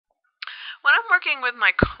working with my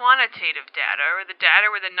quantitative data, or the data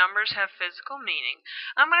where the numbers have physical meaning,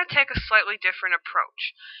 I'm going to take a slightly different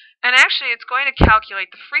approach. And actually, it's going to calculate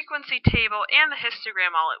the frequency table and the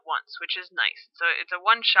histogram all at once, which is nice. So it's a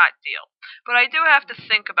one-shot deal. But I do have to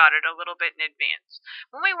think about it a little bit in advance.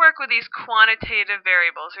 When we work with these quantitative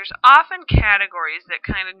variables, there's often categories that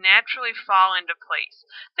kind of naturally fall into place.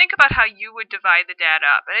 Think about how you would divide the data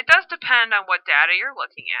up. And it does depend on what data you're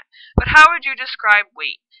looking at. But how would you describe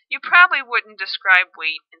weight? You probably wouldn't describe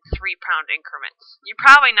weight in 3-pound increments. You're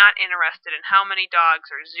probably not interested in how many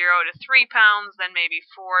dogs are 0 to 3 pounds, then maybe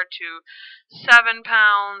 4 to 7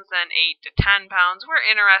 pounds, then 8 to 10 pounds. We're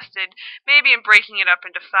interested maybe in breaking it up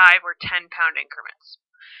into 5 or 10-pound increments.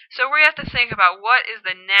 So we have to think about what is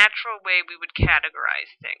the natural way we would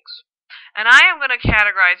categorize things. And I am going to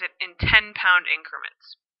categorize it in 10-pound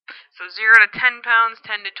increments. So 0 to 10 pounds,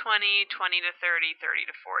 10 to 20, 20 to 30, 30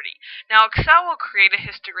 to 40. Now Excel will create a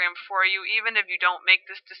histogram for you even if you don't make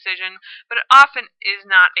this decision, but it often is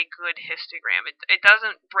not a good histogram. It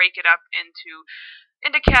doesn't break it up into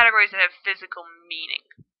categories that have physical meaning.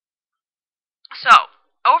 So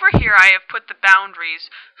over here I have put the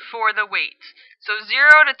boundaries for the weights. So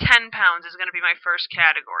 0 to 10 pounds is going to be my first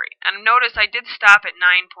category. And notice I did stop at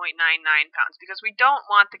 9.99 pounds because we don't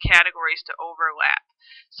want the categories to overlap.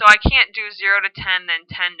 So I can't do 0 to 10, then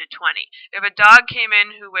 10 to 20. If a dog came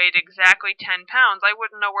in who weighed exactly 10 pounds, I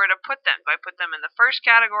wouldn't know where to put them. If I put them in the first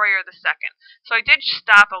category or the second. So I did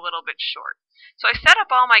stop a little bit short. So I set up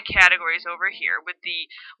all my categories over here with the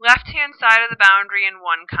left-hand side of the boundary in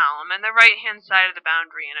one column and the right-hand side of the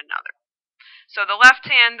boundary in another. So the left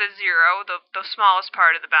hand, the 0, the smallest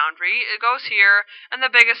part of the boundary, it goes here, and the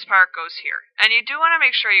biggest part goes here. And you do want to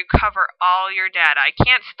make sure you cover all your data. I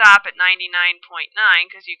can't stop at 99.9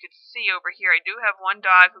 because you could see over here I do have one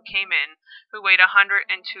dog who came in who weighed 102.3.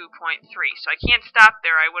 So I can't stop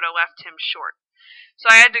there. I would have left him short. So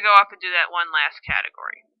I had to go up and do that one last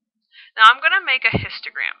category. Now I'm going to make a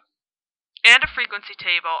histogram and a frequency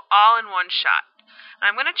table all in one shot.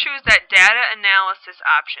 I'm going to choose that data analysis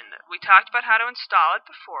option. We talked about how to install it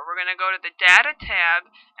before. We're going to go to the data tab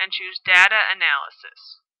and choose data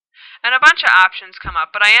analysis. And a bunch of options come up,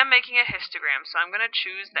 but I am making a histogram, so I'm going to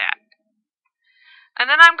choose that. And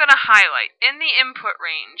then I'm going to highlight. In the input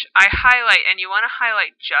range, I highlight, and you want to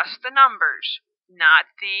highlight just the numbers, not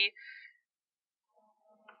the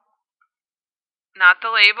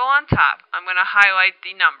label on top. I'm going to highlight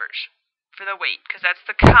the numbers for the weight, because that's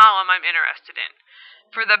the column I'm interested in.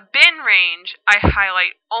 For the bin range, I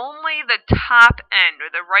highlight only the top end,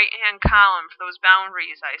 or the right-hand column for those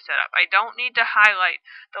boundaries I set up. I don't need to highlight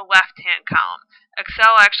the left-hand column.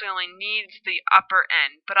 Excel actually only needs the upper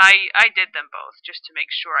end, but I did them both just to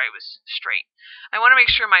make sure I was straight. I want to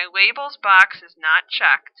make sure my labels box is not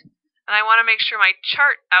checked, and I want to make sure my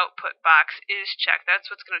chart output box is checked.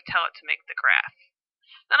 That's what's going to tell it to make the graph.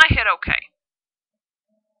 Then I hit OK.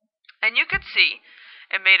 And you could see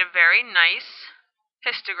it made a very nice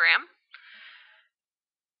histogram.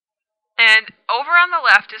 And over on the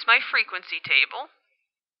left is my frequency table.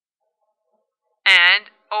 And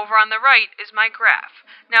over on the right is my graph.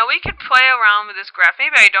 Now we could play around with this graph.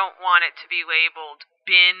 Maybe I don't want it to be labeled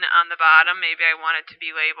bin on the bottom. Maybe I want it to be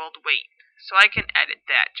labeled weight. So I can edit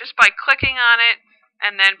that just by clicking on it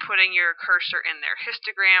and then putting your cursor in there.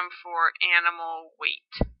 Histogram for animal weight.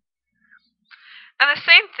 And the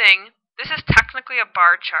same thing, this is technically a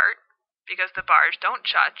bar chart because the bars don't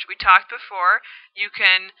touch. We talked before, you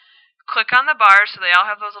can click on the bars so they all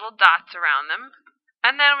have those little dots around them.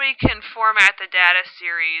 And then we can format the data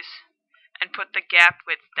series and put the gap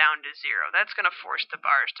width down to 0. That's going to force the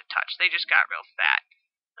bars to touch. They just got real fat.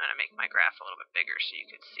 I'm going to make my graph a little bit bigger so you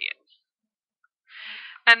can see it.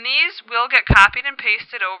 And these will get copied and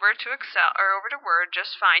pasted over to Excel or over to Word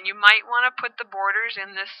just fine. You might want to put the borders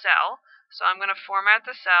in this cell. So I'm going to format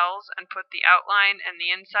the cells and put the outline and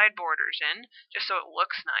the inside borders in just so it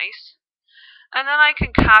looks nice. And then I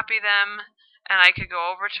can copy them and I could go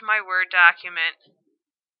over to my Word document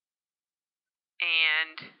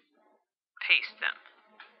and paste them.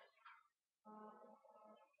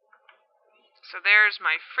 So there's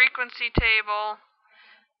my frequency table,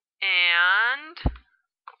 and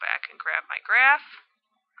go back and grab my graph.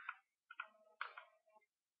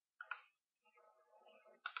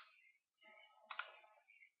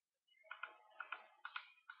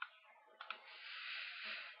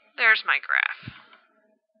 There's my graph.